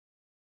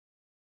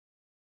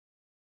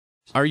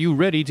Are you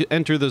ready to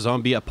enter the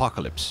zombie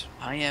apocalypse?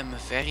 I am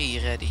very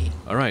ready.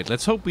 Alright,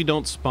 let's hope we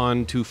don't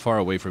spawn too far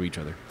away from each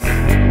other.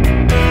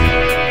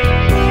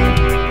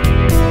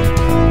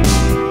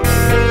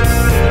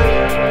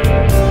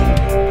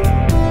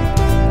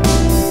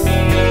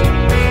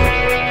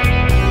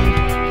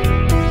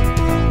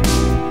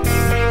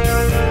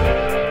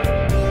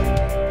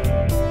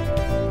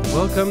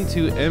 Welcome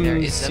to MCZ There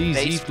is a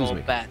baseball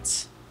Flouzemaker.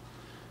 bat.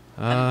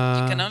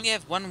 And you can only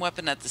have one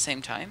weapon at the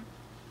same time?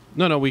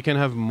 No, we can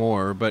have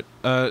more, but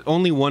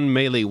only one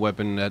melee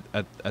weapon at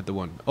the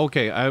one.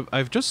 Okay,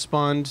 I've just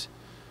spawned.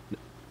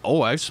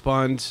 Oh, I've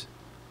spawned.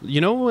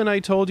 You know when I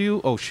told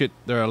you? Oh shit,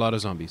 there are a lot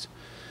of zombies.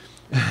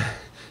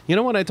 You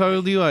know when I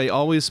told you I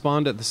always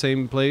spawned at the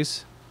same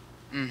place?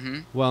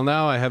 Mm-hmm. Well,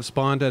 now I have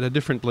spawned at a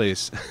different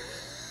place.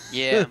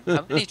 Yeah.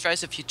 How many tries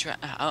have you tried?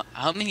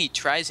 How many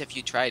tries have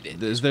you tried it?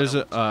 There's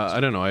a I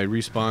don't know. I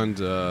respawned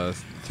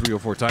 3 or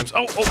 4 times.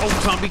 Oh,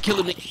 zombie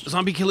killing me!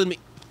 Zombie killing me!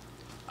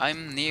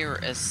 I'm near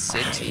a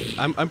city.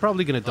 I'm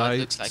probably gonna Well, it die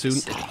looks like a soon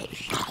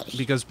city.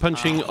 because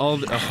punching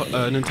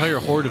an entire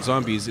horde of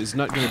zombies is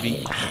not gonna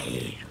be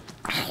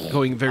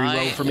going very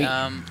well for me.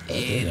 I am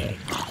in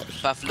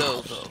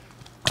Pavlovo.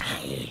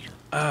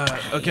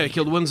 Okay, I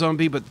killed one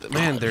zombie, but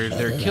man,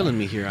 they're killing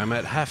me here. I'm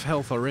at half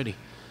health already.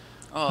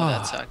 Oh,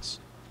 that sucks.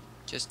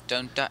 Just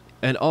don't die.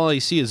 And all I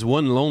see is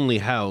one lonely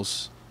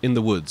house in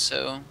the woods.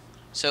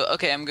 So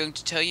okay, I'm going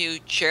to tell you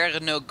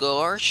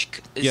Chernogorsk,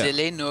 Yeah.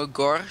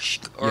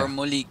 Zelenogorsk, or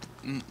Yeah.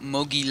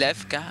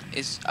 Mogilevka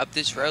is up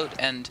this road,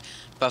 and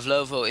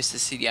Pavlovo is the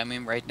city I'm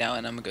in right now,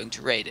 and I'm going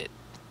to raid it.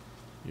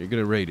 You're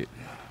gonna raid it.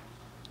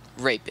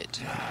 Rape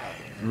it.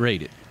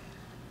 Raid it.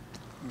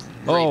 Rape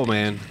it. Oh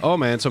man,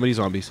 so many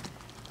zombies.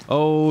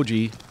 Oh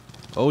gee.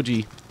 Oh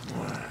gee.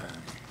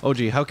 Oh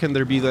gee, how can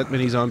there be that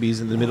many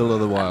zombies in the middle of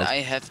the wild? And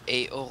I have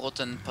a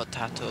rotten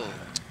potato.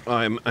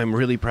 I'm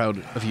really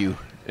proud of you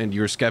and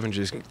your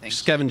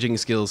scavenging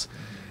skills.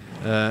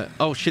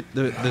 Oh shit,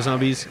 the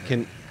zombies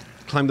can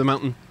climb the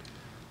mountain.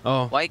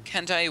 Oh. Why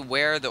can't I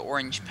wear the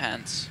orange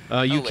pants?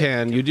 You wait.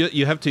 can.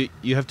 You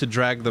have to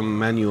drag them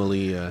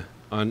manually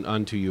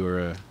onto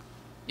your.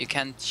 You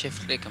can't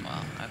shift click them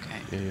all.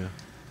 Okay. Yeah.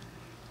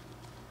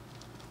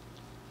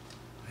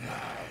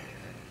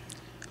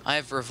 I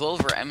have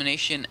revolver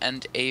ammunition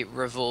and a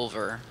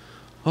revolver.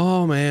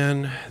 Oh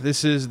man,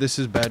 this is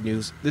bad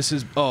news. This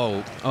is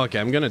okay.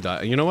 I'm gonna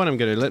die. You know what? I'm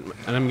gonna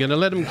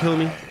let him kill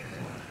me.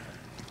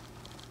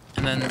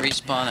 And then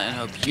respawn and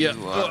hope you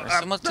are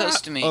somewhat close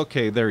to me.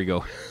 Okay, there we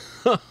go.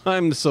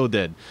 I'm so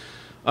dead.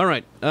 All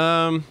right.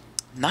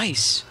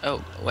 Nice.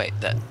 Oh wait,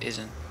 that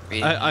isn't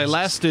really. I nice.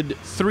 lasted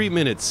 3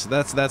 minutes.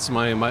 That's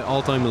my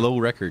all-time low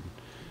record.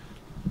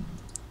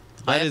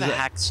 I That have is a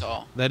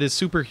hacksaw. That is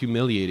super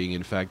humiliating,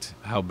 in fact,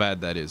 how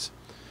bad that is.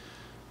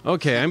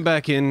 Okay, I'm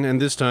back in,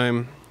 and this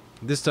time,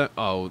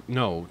 oh,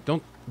 no,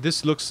 don't,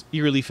 this looks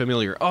eerily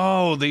familiar.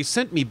 Oh, they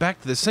sent me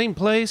back to the same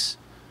place?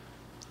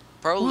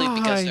 Probably Why?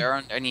 because there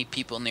aren't any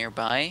people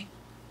nearby.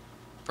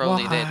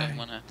 Probably they Why? don't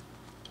wanna.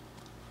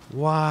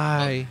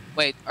 Why? Oh,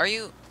 wait, are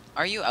you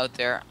out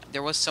there?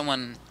 There was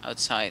someone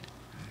outside.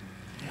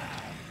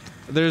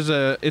 There's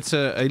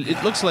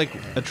it looks like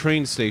a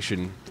train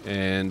station,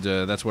 and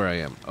that's where I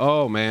am.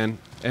 Oh, man.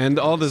 And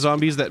all the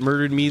zombies that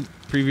murdered me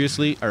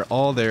previously are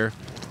all there,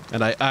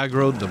 and I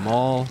aggroed them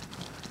all,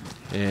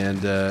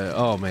 and,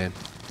 oh, man.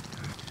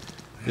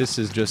 This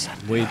is just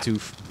way too...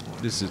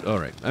 This is...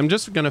 Alright. I'm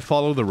just gonna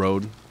follow the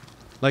road.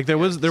 Like, there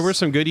were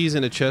some goodies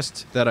in a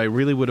chest that I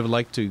really would have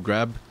liked to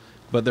grab,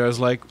 but there was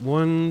like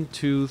 1,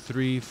 2,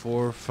 3,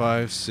 4,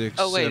 5, 6,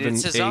 Oh wait, 7,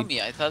 it's a 8.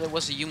 zombie. I thought it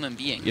was a human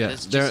being. Yeah,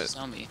 It's just a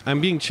zombie. I'm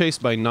being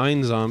chased by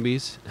 9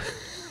 zombies.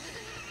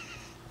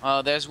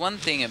 There's one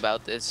thing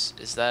about this,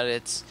 is that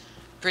it's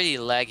pretty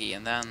laggy,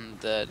 and then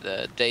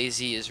the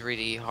daisy is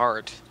really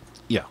hard.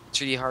 Yeah. It's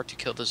really hard to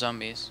kill the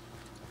zombies.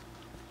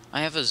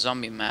 I have a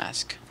zombie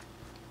mask.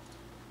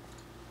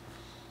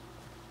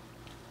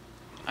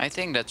 I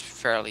think that's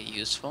fairly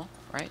useful,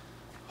 right?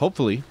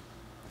 Hopefully.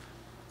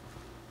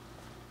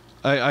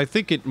 I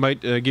think it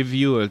might give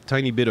you a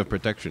tiny bit of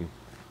protection.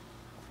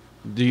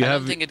 Do you I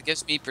have... don't think it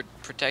gives me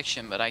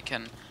protection, but I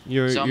can...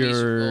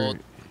 Zombies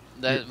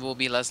will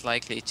be less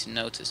likely to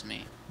notice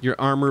me. Your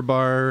armor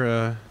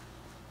bar...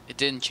 It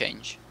didn't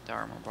change, the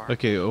armor bar.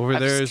 Okay, over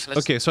there's...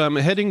 Okay, so I'm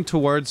heading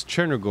towards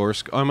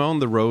Chernogorsk. I'm on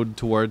the road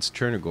towards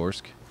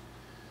Chernogorsk.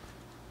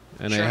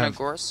 And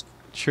Chernogorsk?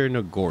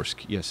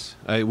 Chernogorsk, yes.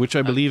 Which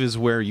I believe is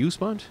where you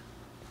spawned?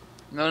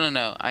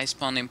 No. I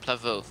spawned in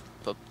Pavlova.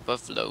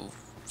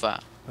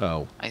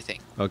 Oh. I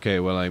think. Okay,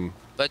 well I'm...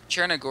 But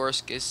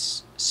Chernogorsk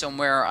is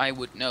somewhere I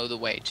would know the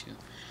way to.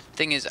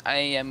 Thing is, I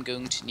am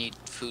going to need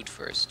food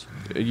first.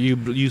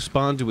 You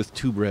spawned with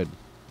 2 bread.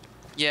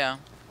 Yeah.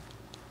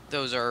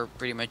 Those are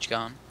pretty much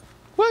gone.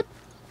 What?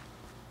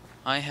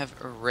 I have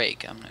a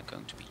rake. I'm not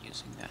going to be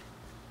using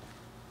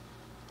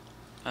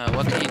that.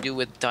 What can you do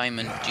with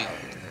diamond dew?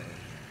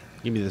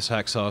 Give me this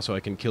hacksaw so I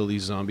can kill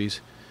these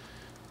zombies.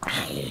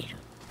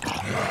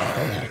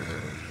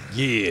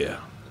 Yeah.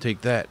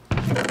 Take that.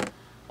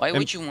 Why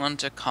would you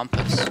want a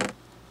compass?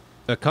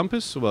 A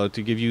compass? Well,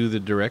 to give you the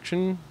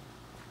direction.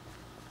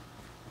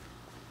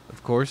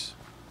 Of course.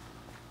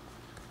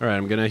 Alright,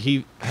 I'm gonna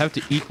have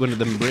to eat one of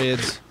them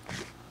breads.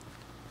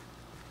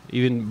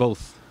 Even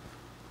both.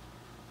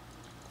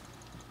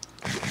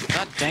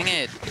 God dang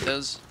it!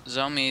 Those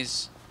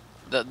zombies,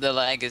 the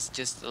lag is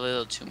just a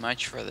little too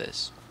much for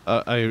this.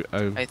 I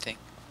think.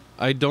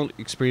 I don't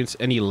experience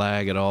any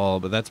lag at all,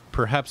 but that's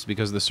perhaps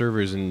because the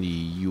server's in the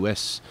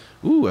US.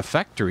 Ooh, a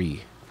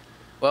factory.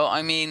 Well,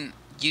 I mean,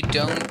 you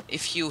don't.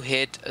 If you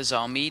hit a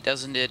zombie,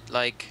 doesn't it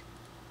like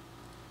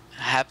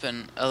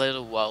happen a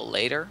little while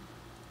later?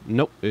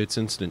 Nope, it's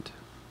instant.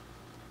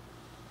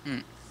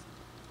 Hmm.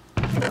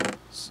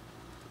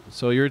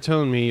 So you're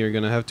telling me you're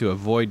gonna have to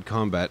avoid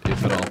combat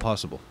if at all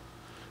possible.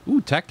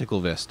 Ooh,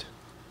 tactical vest.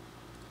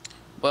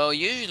 Well,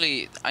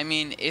 usually, I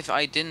mean, if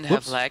I didn't have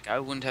Whoops. lag, I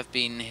wouldn't have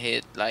been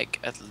hit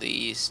like at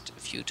least a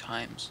few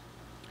times.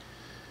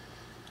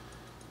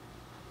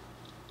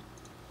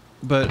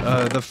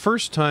 But the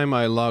first time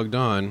I logged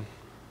on,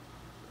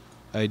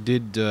 I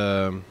did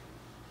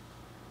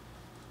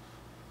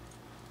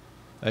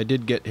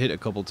get hit a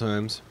couple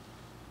times.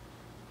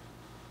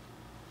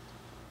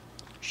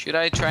 Should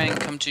I try and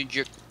come to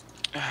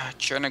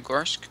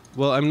Chernogorsk?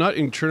 Well, I'm not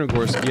in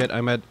Chernogorsk yet.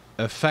 I'm at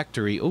a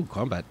factory. Oh,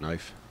 combat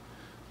knife.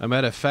 I'm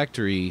at a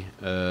factory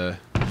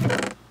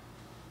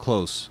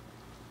close.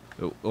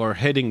 Or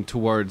heading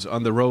towards,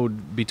 on the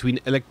road between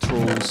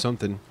Electro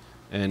something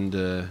and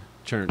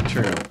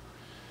Cherno.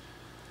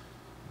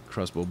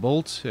 Crossbow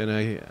bolt, and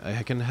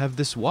I can have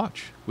this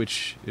watch,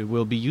 which it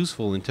will be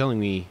useful in telling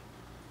me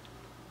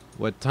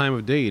what time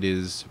of day it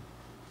is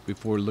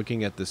before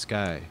looking at the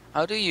sky.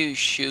 How do you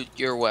shoot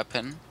your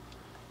weapon?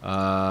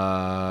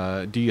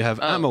 Do you have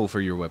ammo for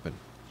your weapon?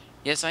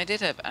 Yes, I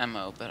did have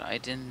ammo, but I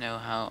didn't know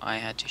how I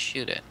had to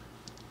shoot it.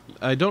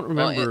 I don't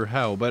remember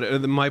how,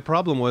 but my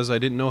problem was I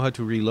didn't know how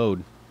to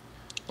reload.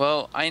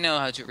 Well, I know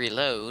how to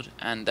reload,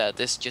 and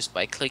this just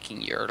by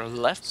clicking your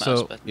left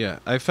mouse button. Yeah,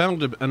 I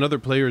found another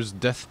player's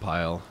death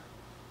pile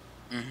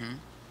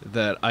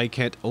that I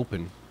can't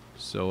open,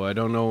 so I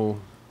don't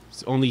know.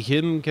 Only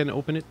him can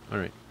open it?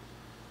 Alright.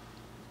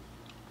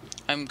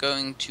 I'm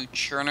going to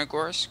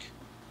Chernogorsk.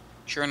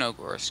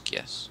 Chernogorsk,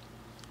 yes.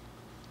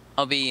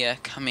 I'll be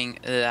coming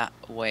that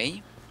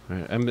way.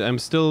 Alright, I'm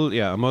still,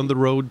 yeah, I'm on the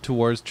road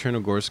towards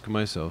Chernogorsk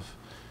myself.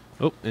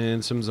 Oh,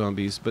 and some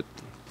zombies, but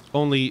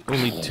only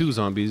 2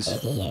 zombies,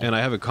 and I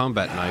have a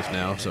combat knife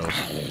now, so...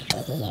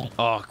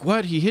 Oh,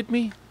 what? He hit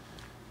me?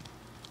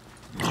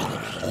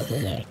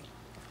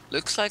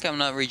 Looks like I'm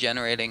not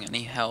regenerating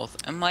any health,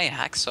 and my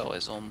hacksaw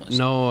is almost...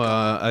 No,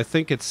 I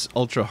think it's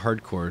ultra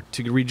hardcore.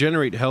 To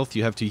regenerate health,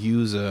 you have to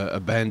use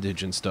a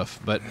bandage and stuff,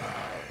 but...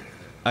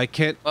 I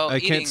can't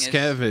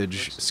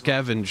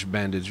scavenge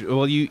bandage.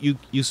 Well,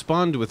 you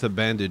spawned with a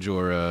bandage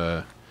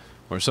or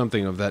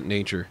something of that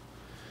nature.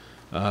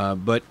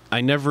 But I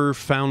never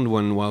found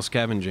one while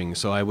scavenging,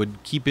 so I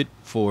would keep it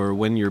for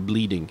when you're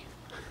bleeding.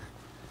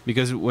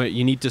 Because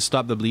you need to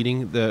stop the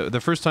bleeding.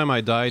 The first time I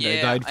died, I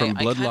died from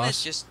blood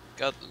loss. I just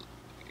got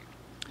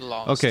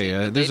lost.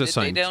 Okay, there's a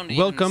sign.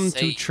 Welcome to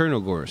say...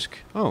 Chernogorsk.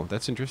 Oh,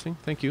 that's interesting.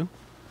 Thank you.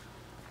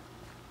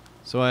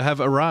 So I have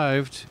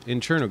arrived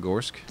in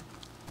Chernogorsk.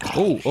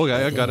 Oh, okay,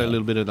 I got a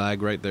little bit of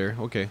lag right there.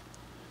 Okay.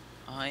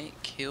 I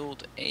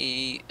killed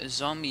a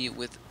zombie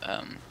with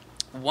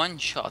 1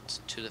 shot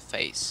to the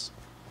face.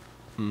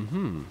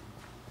 Mm-hmm.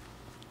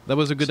 That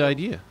was a good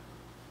idea.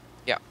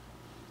 Yeah.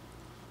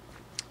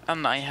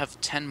 And I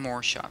have 10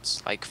 more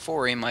shots, like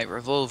 4 in my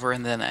revolver,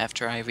 and then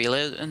after I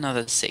reload,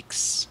 another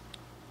 6.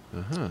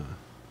 Uh-huh.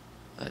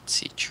 Let's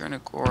see,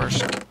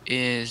 Chernogorsk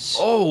is...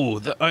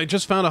 Oh, I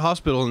just found a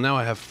hospital, and now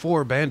I have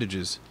 4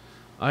 bandages.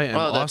 I am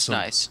awesome. Oh, that's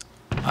nice.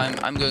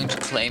 I'm going to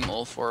claim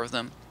all 4 of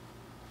them.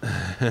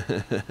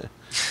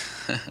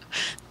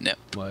 No.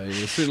 Well,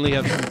 I certainly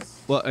have...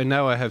 Well, and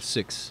now I have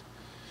 6.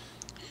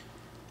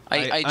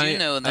 I do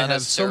know that I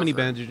have so many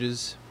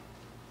bandages.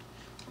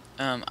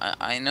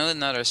 I know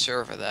another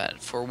server that,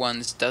 for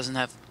once, doesn't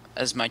have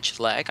as much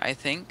lag, I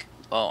think.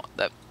 Well,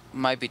 that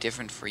might be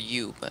different for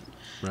you, but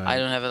Right. I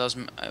don't have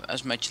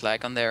as much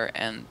lag on there,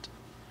 and...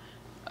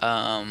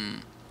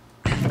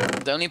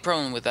 the only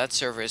problem with that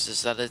server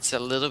is that it's a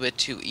little bit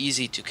too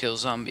easy to kill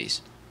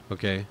zombies.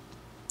 Okay.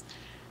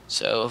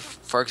 So,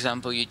 for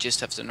example, you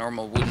just have the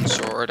normal wooden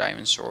sword,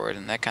 iron sword,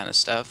 and that kind of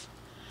stuff.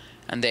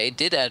 And they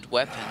did add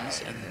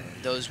weapons, and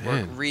those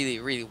work really,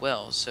 really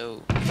well.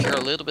 So, if you're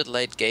a little bit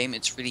late game,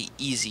 it's really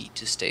easy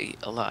to stay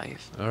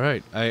alive.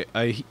 Alright.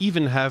 I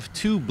even have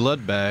 2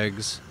 blood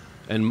bags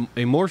and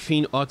a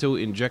morphine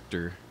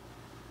auto-injector.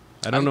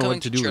 I don't know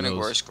what to do with those. I'm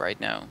going to Chernogorsk right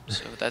now,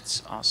 so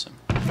that's awesome.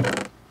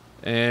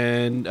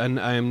 And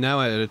I am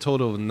now at a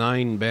total of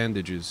 9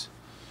 bandages.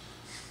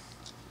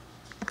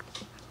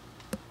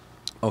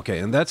 Okay,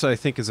 and that's, I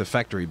think, is a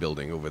factory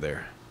building over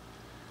there.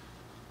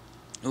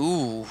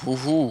 Ooh,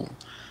 hoo.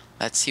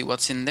 Let's see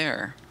what's in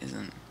there.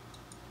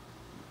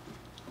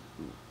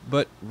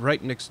 But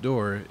right next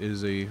door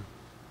is a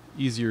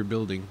easier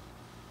building.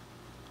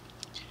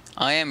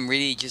 I am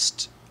really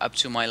just up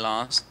to my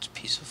last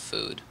piece of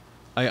food.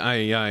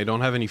 I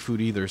don't have any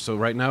food either. So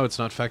right now it's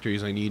not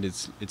factories I need.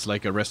 It's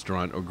like a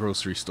restaurant or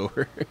grocery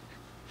store.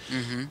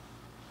 Mm-hmm.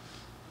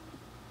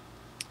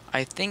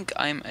 I think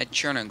I'm at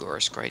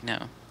Chernogorsk right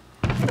now.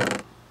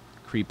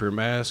 Creeper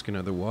mask,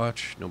 another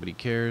watch. Nobody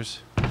cares.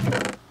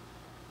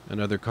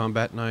 Another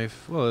combat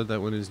knife. Well,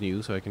 that one is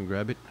new, so I can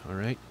grab it. All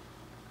right.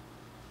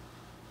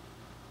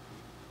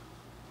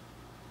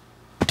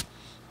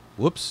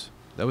 Whoops,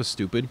 that was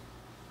stupid.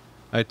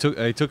 I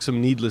took some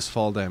needless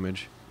fall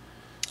damage.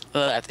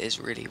 Well, that is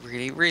really,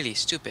 really, really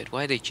stupid.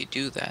 Why did you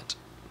do that?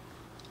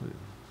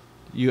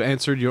 You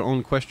answered your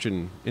own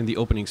question in the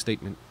opening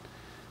statement.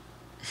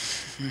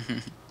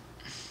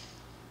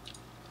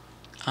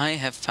 I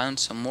have found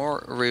some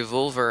more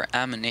revolver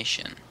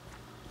ammunition.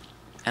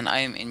 And I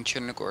am in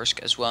Chernogorsk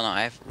as well now.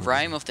 I have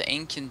Rhyme of the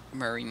Ancient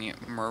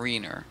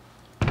Mariner.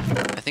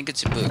 I think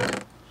it's a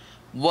book.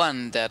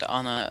 One that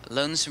on a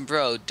lonesome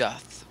road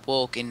doth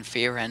walk in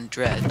fear and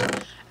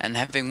dread, and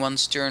having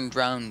once turned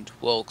round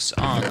walks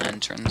on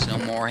and turns no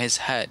more his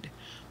head,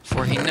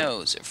 for he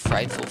knows a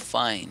frightful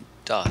find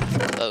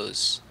doth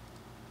close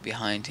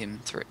behind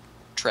him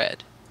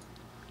tread.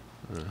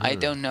 I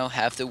don't know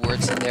half the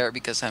words in there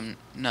because I'm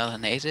not a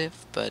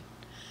native, but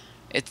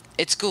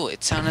it's cool.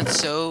 It sounded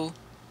so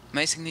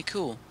amazingly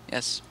cool.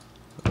 Yes.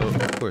 Oh,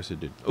 of course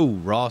it did. Oh,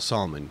 raw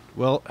salmon.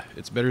 Well,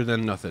 it's better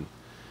than nothing.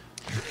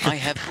 I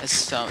have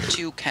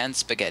 2 canned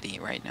spaghetti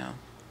right now.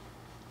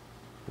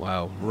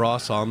 Wow, raw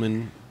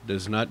salmon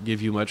does not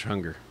give you much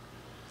hunger.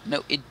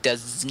 No, it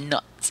does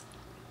not.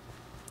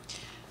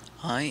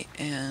 I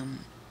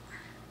am...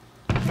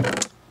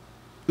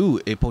 Ooh,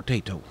 a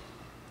potato.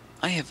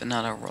 I have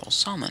another raw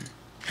salmon.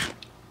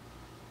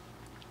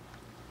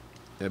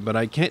 But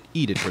I can't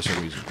eat it for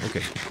some reason.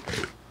 Okay.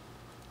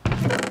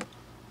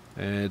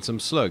 And some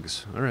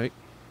slugs. All right.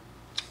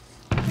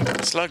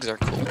 Slugs are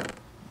cool.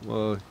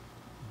 Well,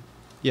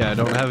 yeah, I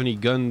don't have any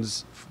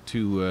guns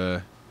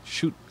to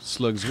shoot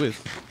slugs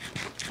with.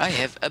 I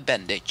have a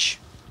bandage.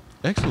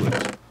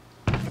 Excellent.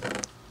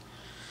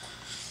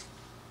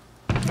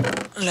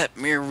 Let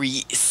me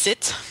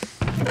resit.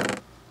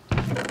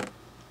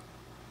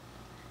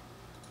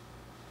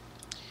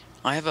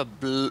 I have a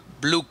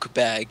blook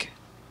bag.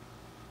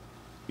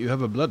 You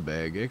have a blood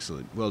bag.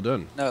 Excellent. Well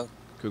done. No.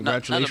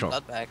 Congratulations. Not a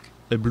blood bag.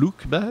 A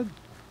blook bag?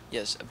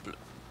 Yes, a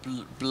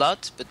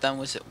blood, but then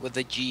with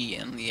a G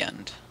in the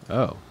end.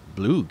 Oh,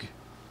 bloog.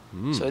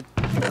 Mm. So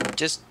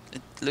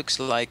it looks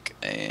like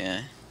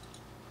a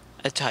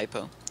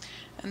typo.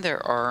 And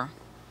there are...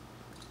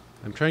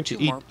 I'm trying to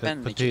 2 eat more a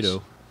bandages.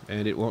 potato,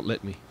 and it won't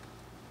let me.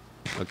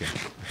 Okay.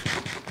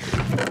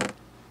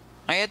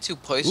 I had 2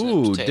 poisonous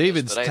Ooh, potatoes,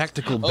 David's but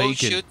tactical Oh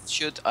bacon.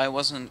 shoot! I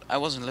wasn't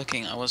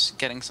looking. I was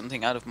getting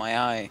something out of my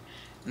eye,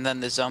 and then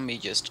the zombie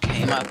just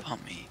came up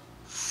on me.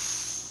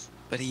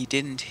 But he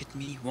didn't hit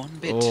me one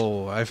bit.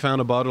 Oh, I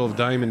found a bottle of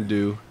Diamond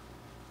Dew.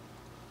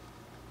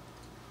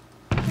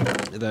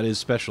 That is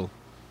special.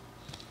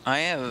 I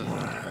have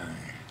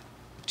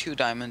 2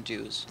 diamond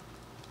dews.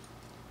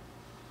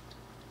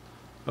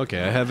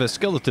 Okay, I have a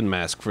skeleton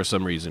mask for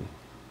some reason.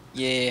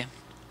 Yeah,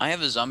 I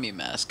have a zombie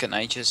mask, and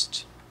I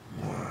just...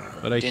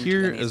 But I Didn't do hear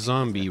anything a with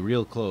zombie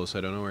real close.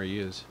 I don't know where he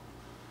is.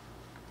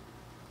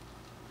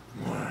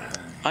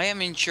 I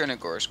am in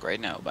Chernogorsk right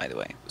now, by the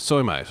way. So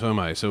am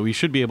I. So we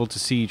should be able to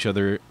see each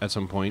other at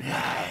some point.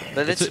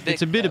 But it's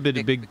It's a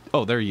big...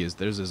 Oh, there he is.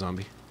 There's a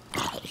zombie.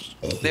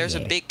 There's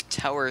a big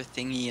tower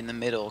thingy in the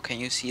middle. Can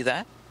you see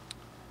that?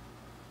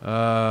 I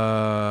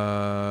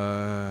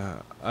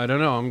don't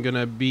know. I'm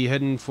gonna be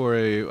heading for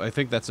I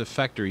think that's a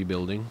factory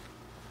building.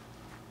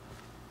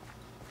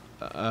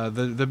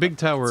 The big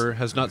tower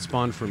has not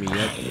spawned for me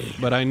yet,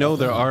 but I know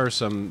there are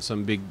some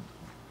big...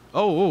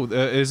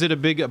 is it a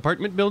big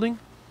apartment building?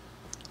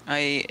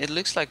 It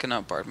looks like an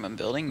apartment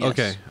building, yes.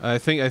 Okay, I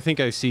think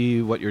I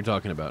see what you're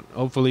talking about.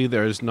 Hopefully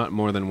there's not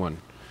more than one.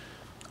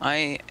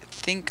 I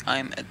think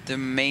I'm at the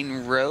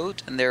main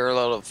road, and there are a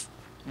lot of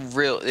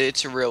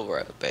it's a real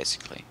road,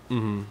 basically.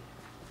 Mm-hmm.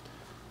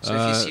 So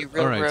if you see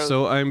real all right, road...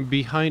 so I'm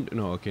behind...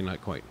 No, okay,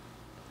 not quite.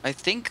 I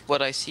think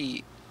what I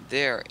see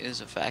there is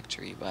a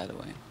factory, by the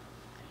way.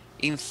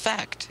 In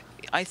fact,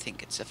 I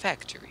think it's a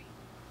factory.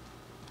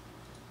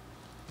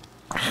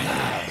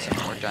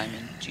 Some more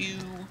diamond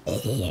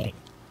dew.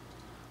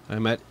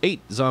 I'm at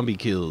 8 zombie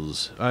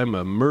kills. I'm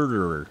a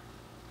murderer.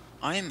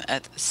 I'm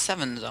at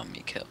 7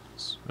 zombie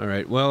kills. All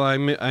right. Well,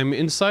 I'm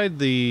inside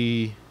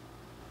the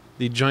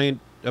giant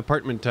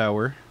apartment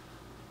tower.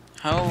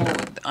 How...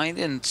 I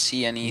didn't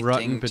see anything.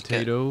 Rotten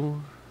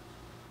potato.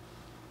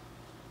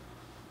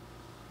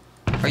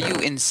 Are you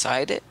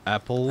inside it?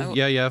 Apple. How-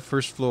 Yeah,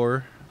 first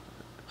floor.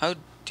 How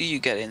do you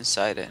get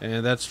inside it?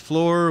 And that's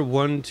floor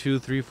 1, 2,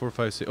 3, 4,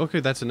 5, 6. Okay,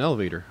 that's an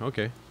elevator.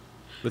 Okay.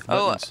 With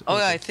buttons. Oh,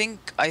 Okay.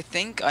 I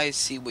think I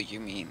see what you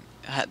mean.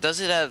 Does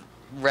it have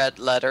red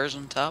letters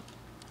on top?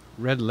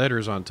 Red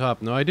letters on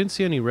top. No, I didn't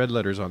see any red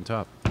letters on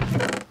top.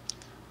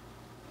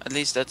 At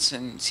least that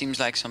seems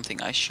like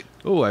something I should.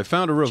 Oh, I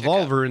found a out.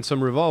 revolver and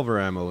some revolver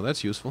ammo.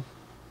 That's useful.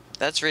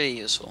 That's really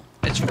useful.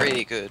 It's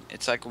really good.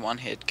 It's like a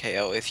one-hit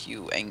KO if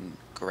you aim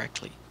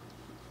correctly.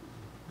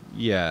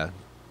 Yeah.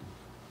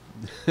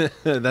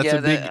 That's Yeah,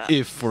 a big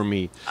if for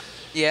me.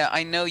 Yeah,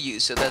 I know you,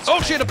 so that's. Oh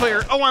why shit, a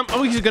player!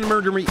 Oh, he's gonna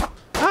murder me!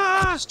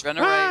 Ah! Just run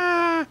away.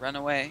 Ah! Run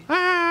away.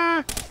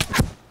 Ah!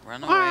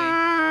 Run away.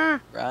 Ah!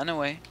 Run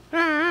away.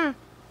 Ah!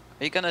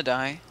 Are you gonna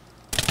die?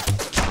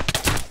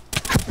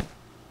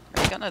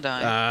 Are you gonna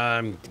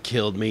die?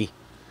 Killed me.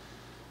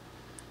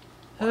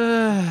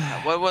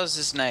 What was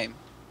his name?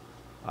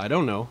 I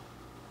don't know.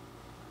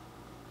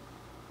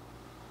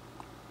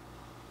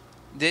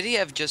 Did he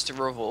have just a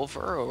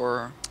revolver,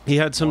 or? He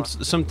had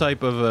some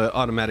type of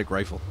automatic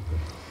rifle.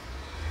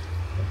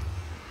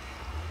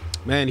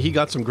 Man, he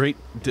got some great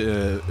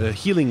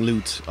healing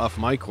loot off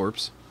my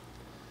corpse.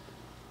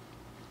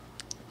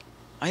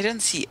 I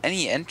don't see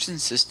any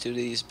entrances to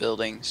these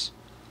buildings.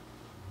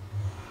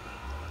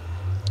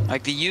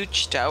 Like the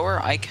huge tower,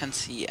 I can't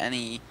see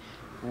any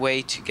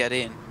way to get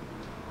in.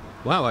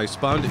 Wow, I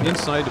spawned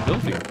inside a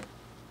building.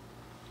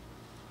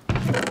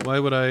 Why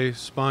would I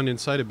spawn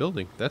inside a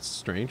building? That's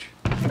strange.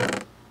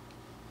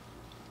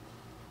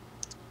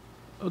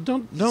 Oh,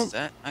 don't. Is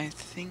that, I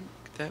think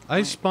that.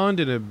 I spawned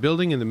in a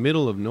building in the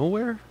middle of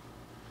nowhere,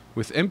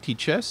 with empty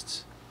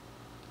chests,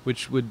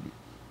 which would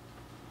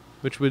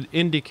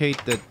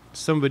indicate that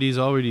somebody's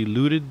already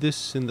looted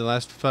this in the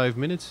last 5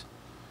 minutes.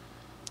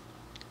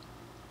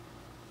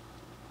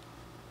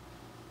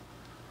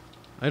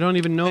 I don't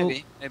even know.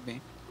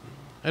 Maybe.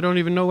 I don't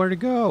even know where to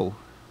go.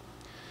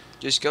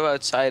 Just go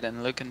outside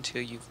and look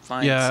until you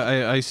find.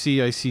 Yeah, I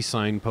see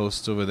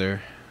signposts over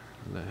there.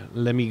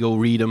 Let me go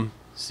read them.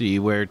 See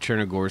where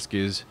Chernogorsk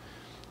is.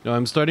 No,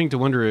 I'm starting to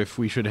wonder if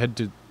we should head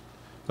to.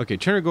 Okay,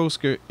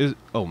 Chernogorsk is.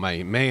 Oh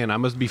my man, I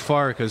must be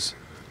far because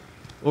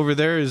over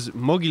there is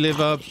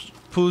Mogileva,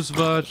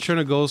 Puzva,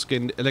 Chernogorsk,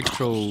 and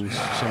Electro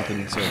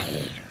something. So.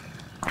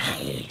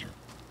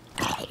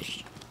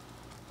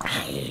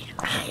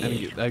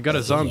 And I got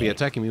a zombie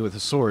attacking me with a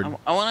sword.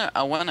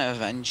 I wanna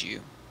avenge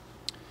you.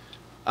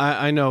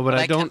 I know, but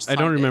I don't can't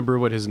remember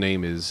what his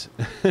name is.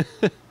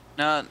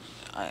 No,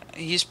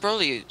 he's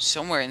probably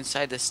somewhere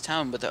inside this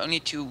town, but the only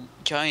two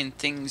giant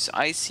things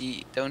I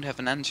see don't have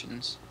an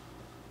entrance.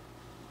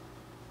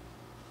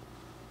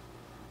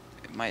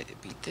 It might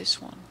be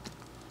this one.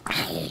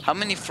 How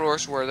many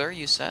floors were there,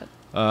 you said?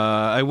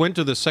 I went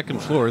to the second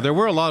floor. There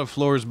were a lot of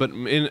floors, but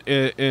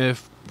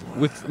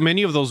with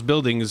many of those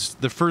buildings,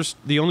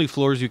 the only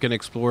floors you can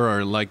explore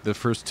are like the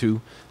first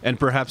two, and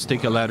perhaps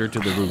take a ladder to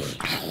the roof.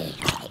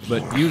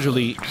 But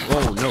usually,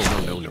 oh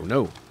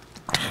no.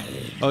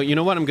 Oh, you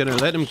know what? I'm gonna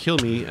let him kill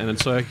me, and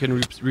so I can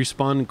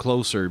respawn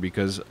closer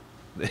because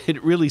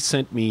it really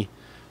sent me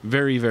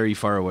very, very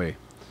far away.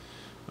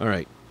 All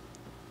right,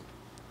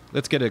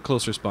 let's get a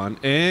closer spawn,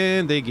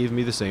 and they gave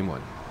me the same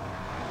one.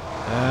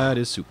 That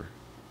is super.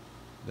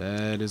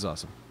 That is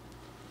awesome.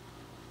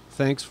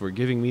 Thanks for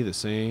giving me the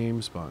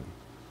same spawn.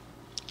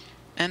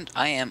 And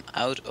I am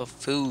out of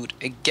food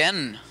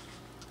again.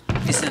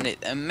 Isn't it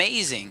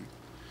amazing?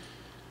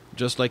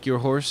 Just like your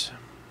horse.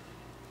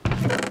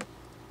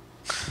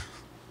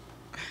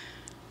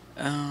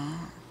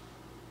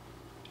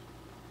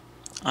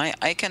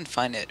 I can't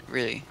find it,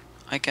 really.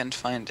 I can't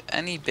find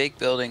any big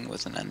building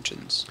with an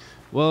entrance.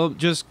 Well,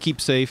 just keep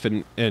safe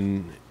and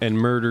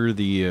murder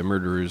the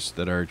murderers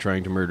that are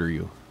trying to murder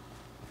you.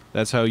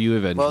 That's how you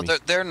avenge me. Well,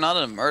 they're not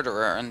a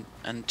murderer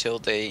until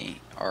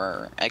they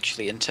are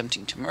actually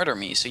attempting to murder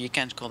me, so you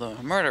can't call them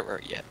a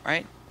murderer yet,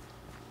 right?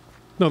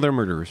 No, they're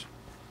murderers.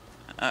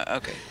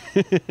 Okay.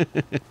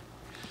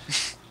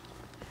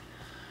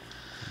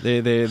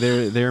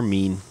 They're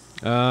mean.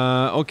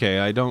 Okay,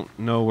 I don't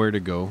know where to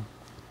go.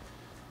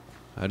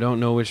 I don't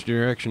know which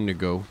direction to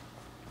go.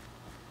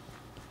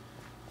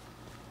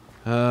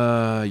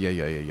 Yeah.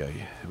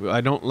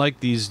 I don't like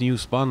these new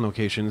spawn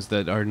locations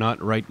that are not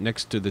right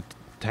next to the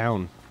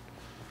town.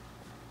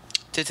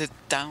 To the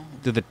town.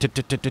 To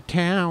the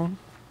town.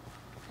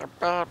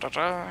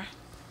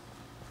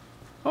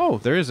 Oh,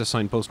 there is a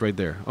signpost right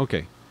there.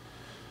 Okay.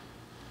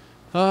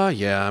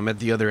 Yeah, I'm at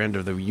the other end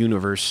of the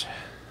universe.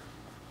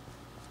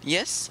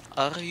 Yes,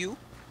 are you?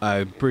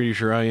 I'm pretty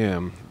sure I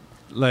am.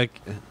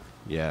 Like,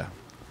 yeah.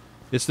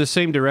 It's the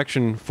same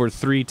direction for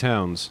 3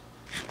 towns.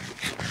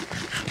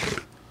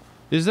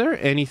 Is there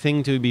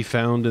anything to be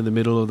found in the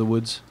middle of the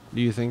woods, do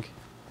you think?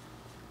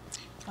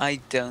 I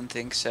don't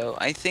think so.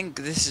 I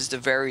think this is a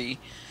very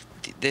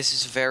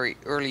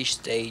early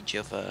stage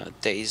of a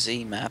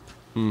DayZ map.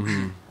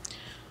 Mm-hmm.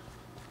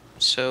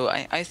 So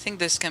I think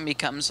this can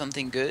become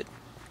something good,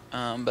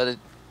 but it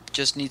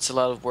just needs a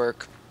lot of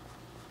work.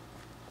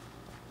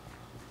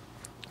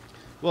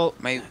 Well,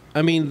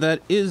 I mean,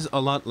 that is a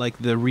lot like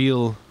the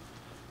real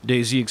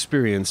DayZ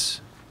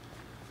experience.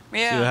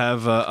 Yeah. You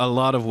have a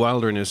lot of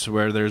wilderness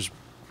where there's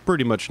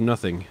pretty much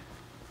nothing.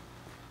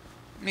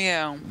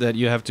 Yeah. That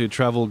you have to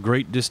travel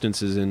great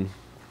distances in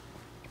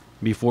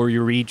before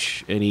you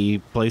reach any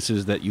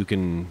places that you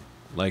can,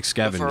 like,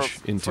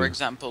 scavenge into. For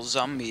example,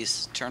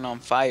 zombies turn on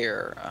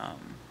fire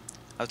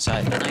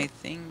outside, and I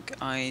think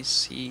I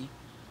see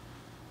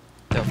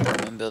the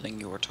apartment building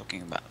you were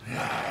talking about.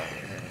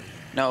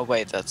 No,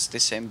 wait, that's the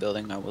same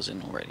building I was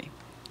in already.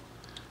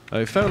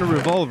 I found a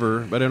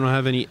revolver, but I don't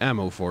have any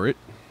ammo for it.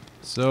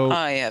 So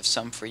I have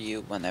some for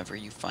you whenever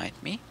you find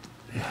me.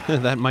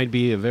 that might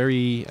be a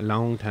very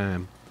long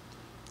time.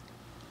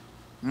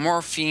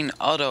 Morphine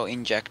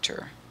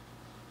auto-injector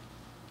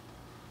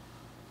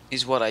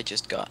is what I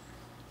just got.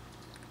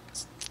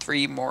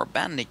 3 more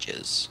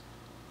bandages.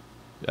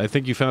 I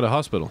think you found a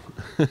hospital.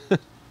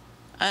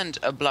 And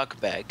a block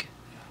bag.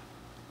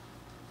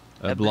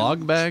 A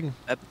blog bag?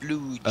 A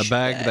blue A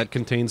bag that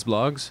contains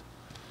blogs?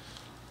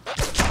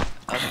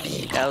 A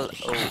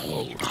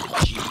B-L-O-O-G.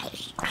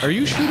 Are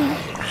you shooting?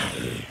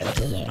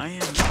 I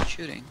am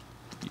shooting.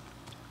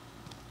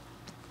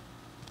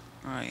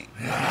 Right.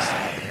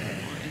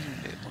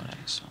 Isn't it what I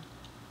saw?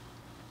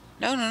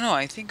 No.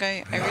 I think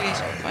I really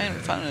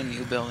found a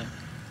new building.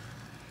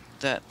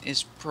 That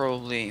is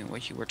probably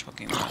what you were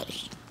talking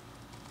about.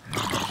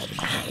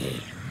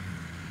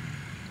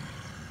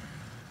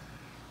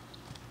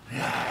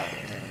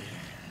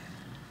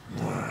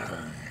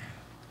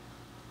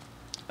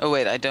 Oh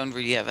wait, I don't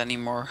really have any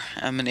more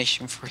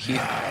ammunition for you.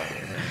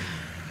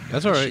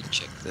 That's alright. Should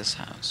check this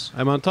house.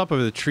 I'm on top of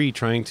the tree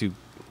trying to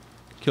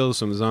kill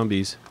some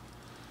zombies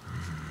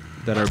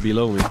that are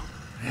below me.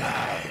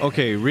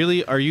 Okay,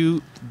 really?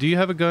 Do you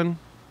have a gun?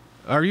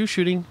 Are you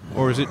shooting?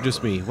 Or is it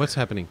just me? What's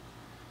happening?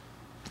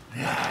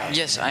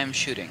 Yes, I am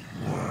shooting.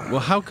 Well,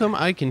 how come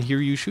I can hear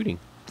you shooting?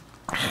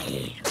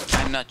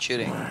 I'm not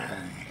shooting.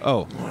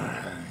 Oh.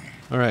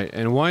 Alright,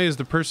 and why is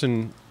the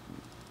person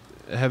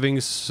having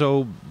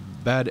so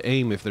bad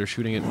aim if they're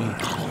shooting at me?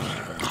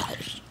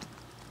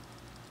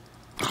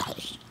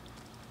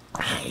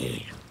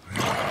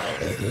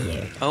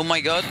 Oh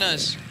my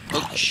goodness!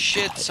 Oh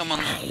shit! Someone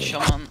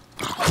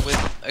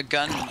with a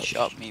gun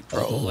shot me,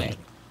 probably.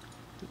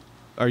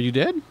 Are you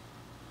dead?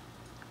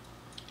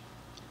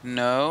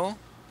 No,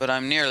 but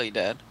I'm nearly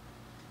dead.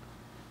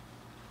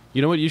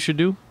 You know what you should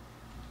do?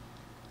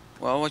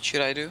 Well, what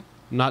should I do?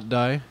 Not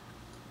die.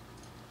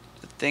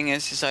 The thing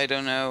is I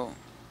don't know.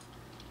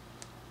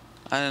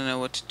 I don't know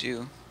what to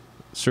do.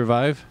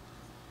 Survive?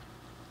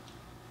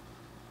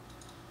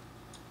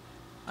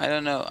 I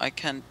don't know. I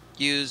can't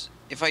use.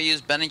 If I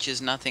use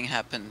bandages, nothing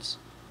happens.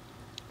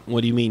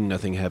 What do you mean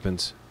nothing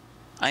happens?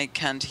 I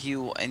can't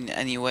heal in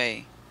any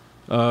way.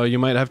 You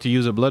might have to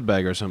use a blood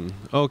bag or something.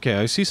 Okay,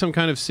 I see some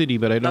kind of city,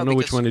 but I don't know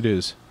which one it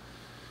is.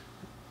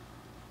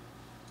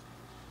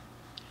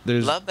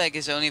 There's Blood bag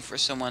is only for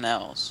someone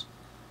else.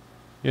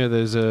 Yeah,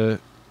 there's a...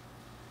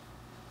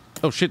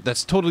 Oh shit,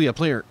 that's totally a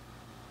player.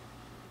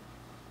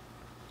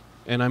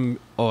 And I'm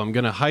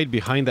gonna hide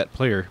behind that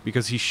player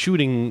because he's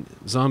shooting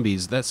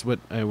zombies. That's what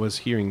I was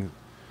hearing.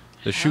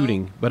 The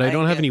shooting. But I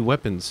don't have any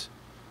weapons.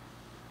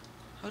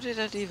 How did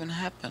that even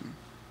happen?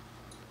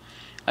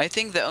 I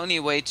think the only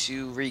way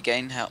to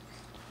regain health...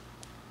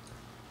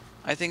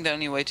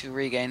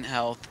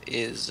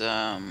 is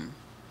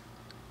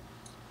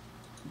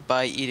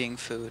by eating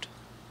food.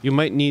 You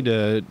might need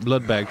a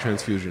blood bag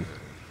transfusion.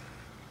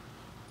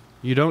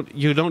 You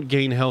don't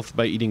gain health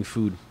by eating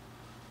food.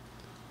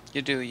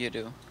 You do, you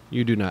do.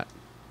 You do not.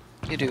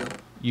 You do.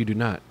 You do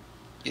not.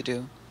 You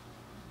do.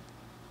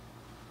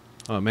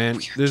 Oh man,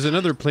 there's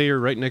another player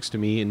right next to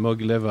me in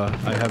Mogileva.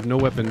 I have no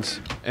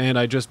weapons, and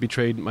I just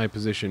betrayed my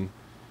position.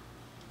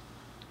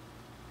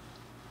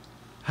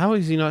 How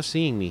is he not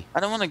seeing me? I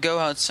don't want to go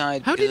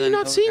outside. How did he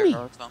not see me?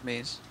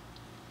 Zombies.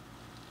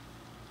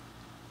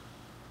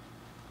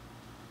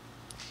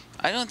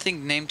 I don't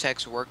think name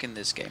tags work in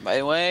this game, by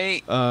the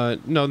way.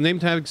 No, name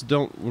tags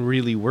don't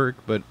really work,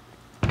 but...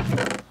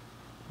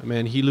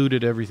 Man, he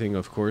looted everything,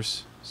 of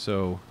course,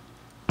 so...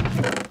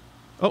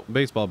 Oh,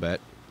 baseball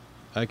bat.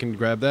 I can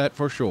grab that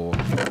for sure.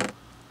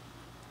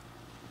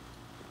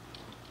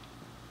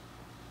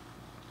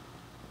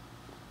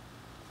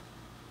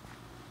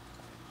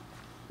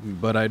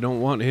 But I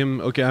don't want him...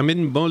 Okay, I'm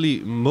in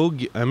Mowgli.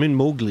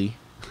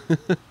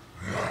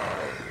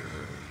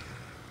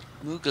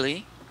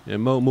 Moogly. Yeah,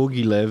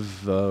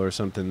 Mogilev or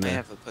something. I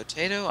have a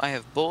potato, I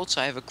have bolts,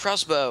 I have a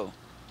crossbow.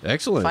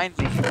 Excellent. Find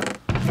me.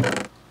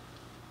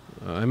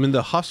 I'm in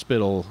the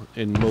hospital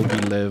in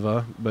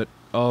Mogileva, but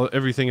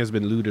everything has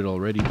been looted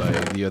already by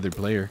the other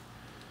player.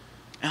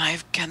 And I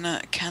have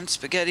canned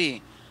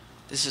spaghetti.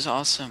 This is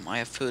awesome. I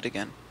have food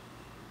again.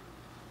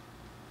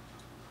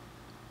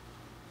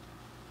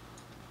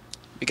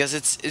 Because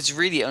it's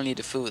really only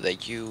the food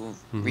that you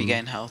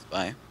regain health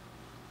by.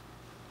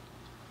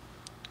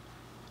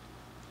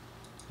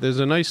 There's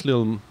a nice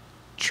little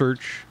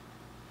church.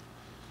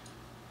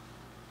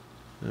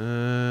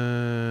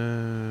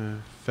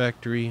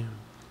 Factory.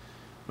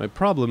 My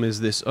problem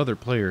is this other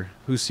player,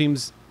 who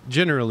seems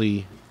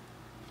generally...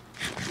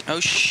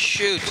 Oh,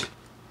 shoot!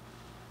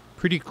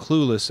 Pretty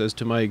clueless as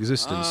to my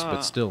existence,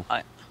 but still.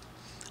 I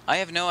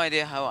have no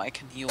idea how I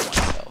can heal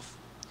myself.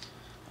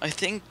 I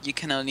think you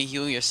can only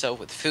heal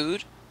yourself with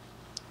food.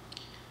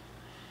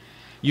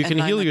 You can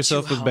heal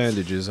yourself with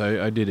bandages.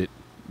 I did it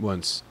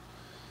once.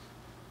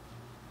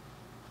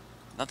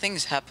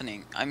 Nothing's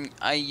happening.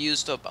 I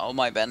used up all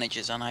my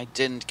bandages and I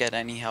didn't get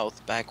any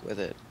health back with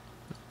it.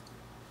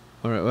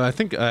 All right. Well, I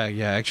think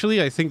yeah.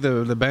 Actually, I think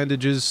the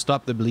bandages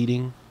stop the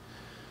bleeding,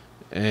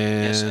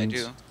 And Yes, I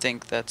do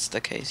think that's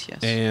the case,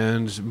 yes.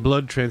 And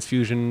blood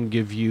transfusion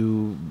give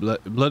you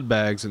blood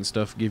bags and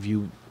stuff give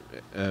you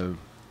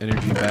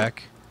energy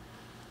back.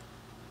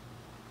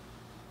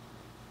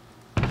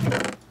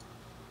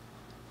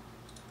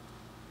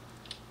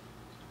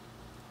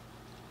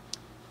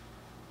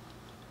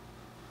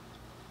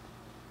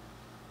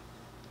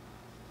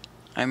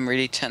 I'm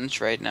really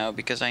tense right now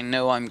because I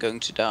know I'm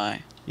going to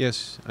die.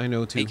 Yes, I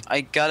know too.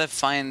 I gotta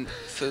find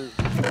food.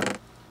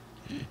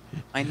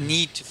 I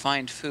need to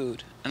find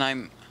food, and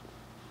I'm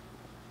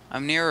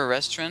near a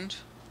restaurant.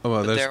 Oh,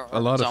 well, but there's a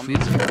lot of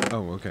food. zombies.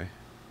 Oh, okay.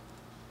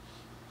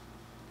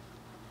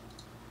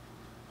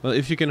 Well,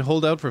 if you can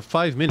hold out for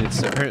 5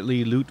 minutes,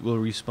 apparently loot will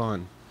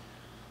respawn.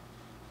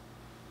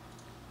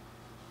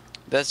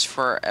 That's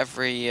for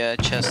every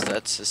chest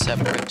that's a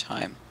separate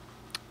time.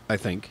 I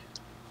think.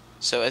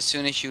 So as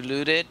soon as you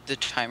loot it, the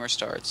timer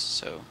starts.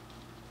 So.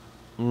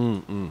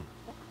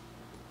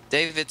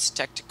 David's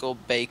tactical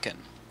bacon.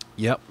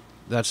 Yep,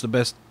 that's the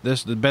best.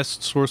 That's the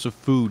best source of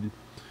food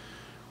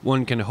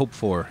one can hope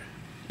for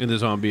in the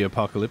zombie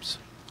apocalypse.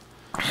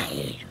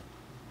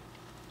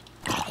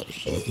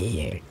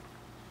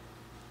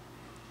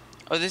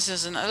 Oh, this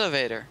is an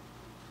elevator.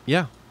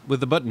 Yeah,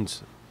 with the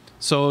buttons.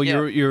 So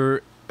Yeah.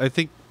 you're. I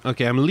think.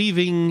 Okay, I'm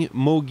leaving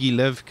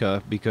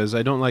Mogilevka because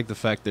I don't like the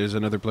fact there's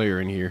another player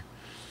in here.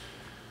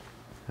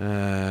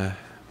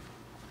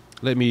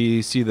 Let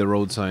me see the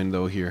road sign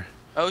though here.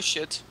 Oh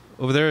shit.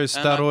 Over there is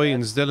And I'm Staroy dead.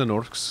 and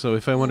Zelenorsk, so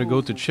if I want to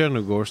go to Ooh.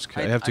 Chernogorsk,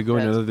 I have to I'm go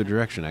in dead. another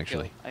direction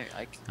actually. I'm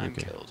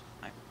Okay. killed.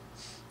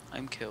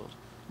 I'm killed.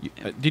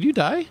 Did you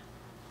die?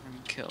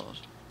 I'm killed.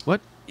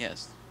 What?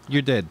 Yes.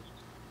 You're dead.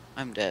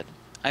 I'm dead.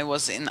 I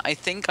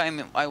think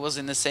I was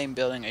in the same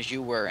building as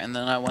you were, and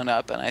then I went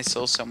up and I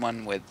saw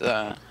someone with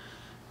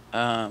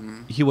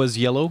He was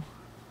yellow?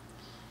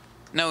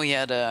 no, he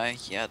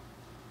had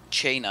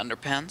chain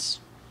underpants.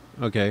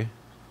 Okay.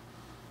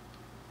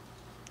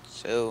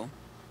 So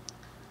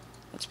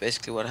that's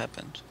basically what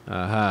happened.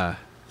 Aha.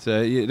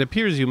 So it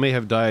appears you may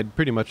have died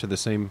pretty much at the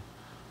same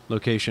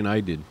location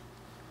I did.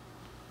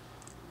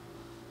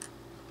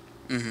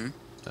 Mm-hmm.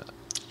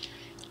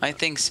 I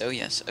think so.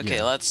 Yes. Okay.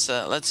 Yeah.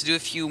 Let's do a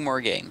few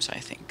more games. I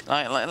think.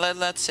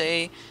 Let's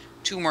say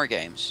 2 more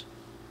games.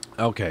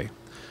 Okay.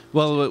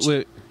 Well,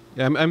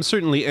 I'm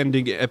certainly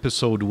ending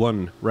episode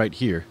 1 right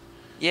here.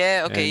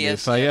 Yeah. Okay. And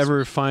yes. if I yes.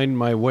 ever find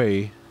my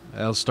way,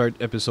 I'll start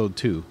episode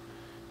 2.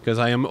 Because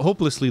I am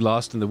hopelessly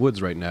lost in the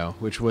woods right now,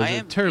 which was I a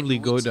am terribly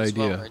in the woods good as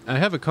well idea. right now. I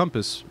have a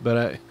compass,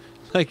 but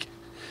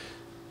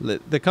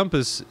the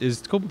compass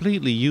is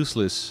completely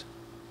useless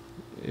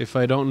if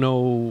I don't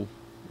know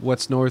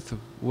what's north,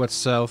 what's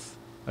south.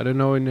 I don't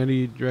know in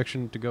any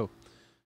direction to go.